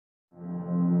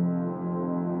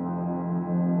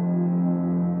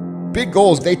Big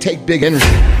goals, they take big energy.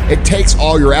 It takes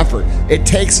all your effort. It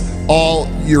takes all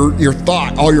your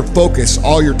thought, all your focus,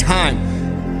 all your time.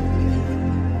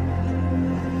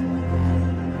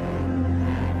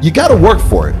 You gotta work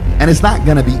for it, and it's not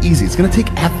gonna be easy. It's gonna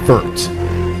take effort.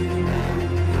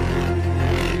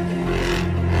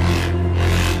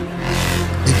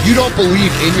 If you don't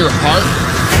believe in your heart,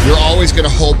 you're always gonna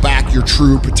hold back your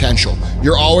true potential.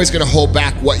 You're always gonna hold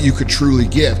back what you could truly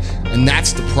give, and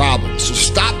that's the problem. So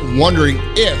stop wondering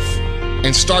if,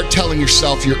 and start telling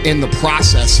yourself you're in the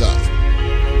process of.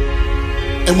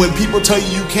 And when people tell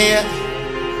you you can't,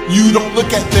 you don't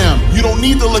look at them. You don't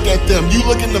need to look at them. You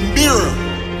look in the mirror.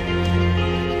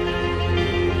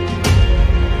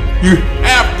 You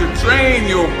have to train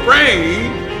your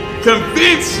brain,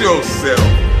 convince yourself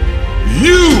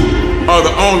you are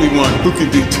the only one who can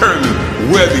determine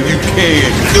whether you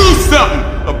can do something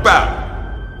about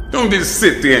it. Don't just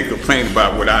sit there and complain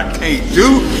about what I can't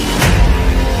do.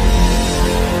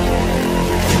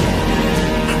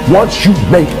 Once you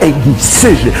make a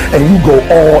decision and you go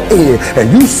all in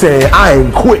and you say, I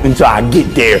ain't quitting until I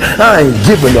get there. I ain't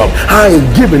giving up. I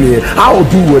ain't giving in. I'll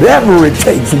do whatever it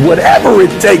takes. Whatever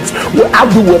it takes.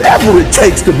 I'll do whatever it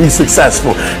takes to be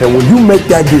successful. And when you make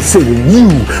that decision,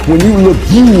 when you look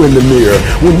you in the mirror,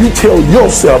 when you tell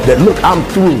yourself that, look, I'm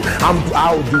through.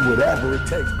 I'll do whatever it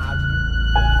takes.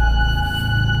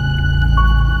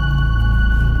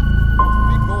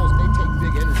 Big goals, they take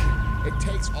big energy. It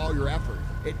takes all your effort.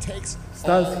 It takes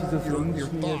all your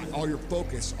thought, all your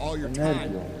focus, all your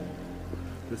time.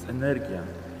 To jest energia.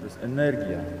 To jest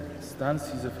energia. Stan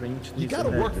schizofreniczny You jest gotta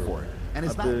work energią. for it, and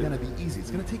it's not gonna be easy.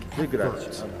 It's gonna take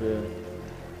effort. Aby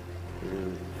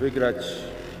wygrać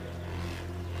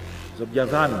z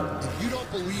objawami.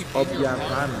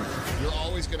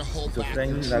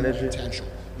 Schizofrenii należy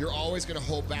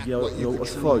ją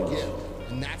oswoić.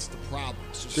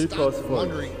 Tylko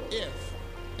oswoić.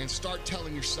 And start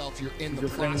telling yourself you're in the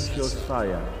process. Się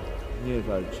oswaja, nie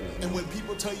walczy. And when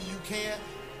people tell you you can't,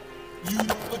 you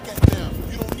don't look at them.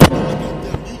 You don't need to look at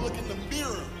them. You look in the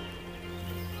mirror.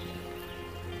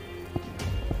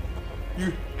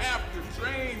 You have to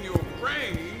train your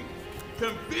brain,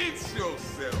 convince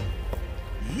yourself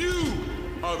you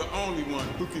are the only one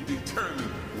who can determine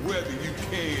whether you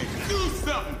can do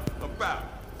something about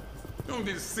it. Don't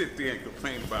just sit there and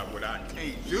complain about what I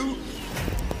can't do.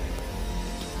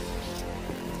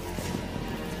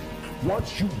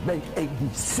 Once you make a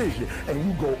decision and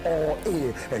you go all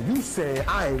in and you say,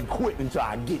 I ain't quitting until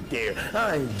I get there.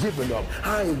 I ain't giving up.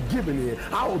 I ain't giving in.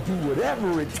 I'll do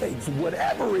whatever it takes.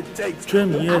 Whatever it takes. I'll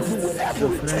do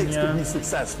whatever it takes to be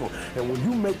successful. And when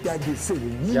you make that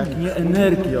decision, you in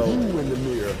the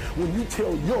mirror, when you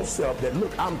tell yourself that,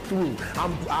 look, I'm through.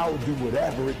 I'll do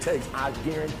whatever it takes. I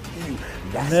guarantee you,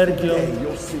 that's the day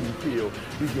your city feel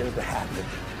begins to happen.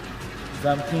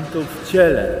 Zamkniętą w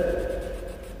ciele.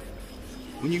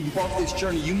 When you walk this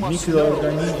journey, you must know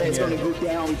that it's going to go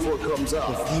down before it comes up.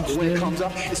 But when it comes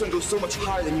up, it's going to go so much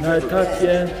higher than you've ever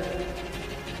been.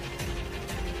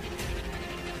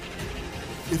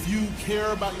 If you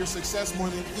care about your success more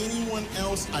than anyone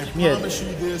else, I promise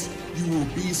you this, you will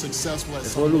be successful at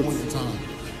some point in time.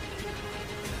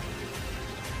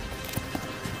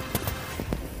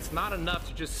 It's not enough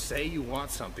to just say you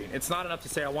want something. It's not enough to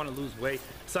say I want to lose weight.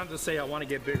 It's not enough to say I want to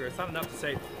get bigger. It's not enough to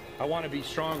say I want to be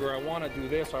stronger. I want to do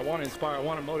this. I want to inspire. I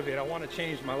want to motivate. I want to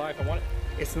change my life.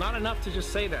 It's not enough to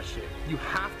just say that shit. You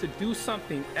have to do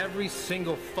something every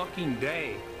single fucking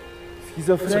day.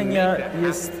 Schizofrenia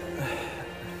jest...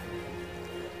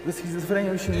 Ze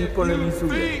schizofrenią się nie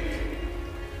polemizuje.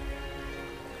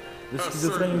 Ze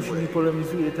schizofrenią się nie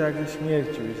polemizuje tak jak ze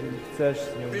śmiercią. Jeżeli chcesz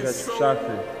z nią grać w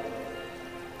szachy,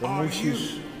 to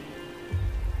musisz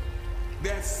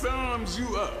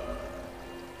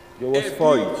ją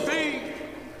oswoić,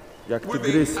 jak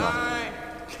tygrysa.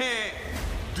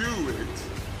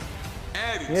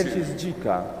 Śmierć jest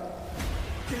dzika,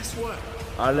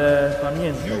 ale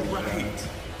pamiętaj, że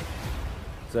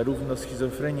zarówno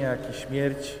schizofrenia, jak i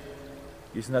śmierć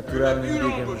jest naturalnym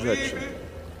biegiem rzeczy.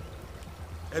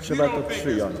 Trzeba to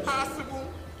przyjąć.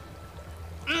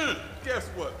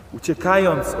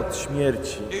 Uciekając od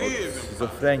śmierci, od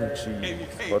schizofrenii, czyli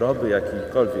choroby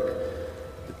jakiejkolwiek,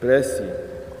 depresji,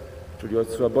 czyli od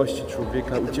słabości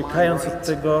człowieka, uciekając od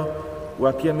tego,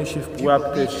 łapiemy się w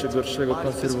pułapkę jeszcze gorszego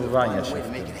konserwowania się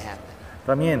w tym.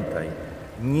 Pamiętaj,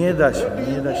 nie da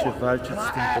się walczyć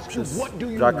z tym poprzez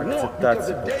brak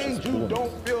akceptacji, poprzez bunt.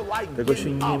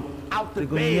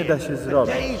 Tego nie da się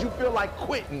zrobić.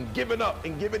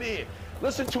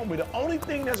 Listen to me, the only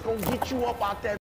thing that's going to get you up out that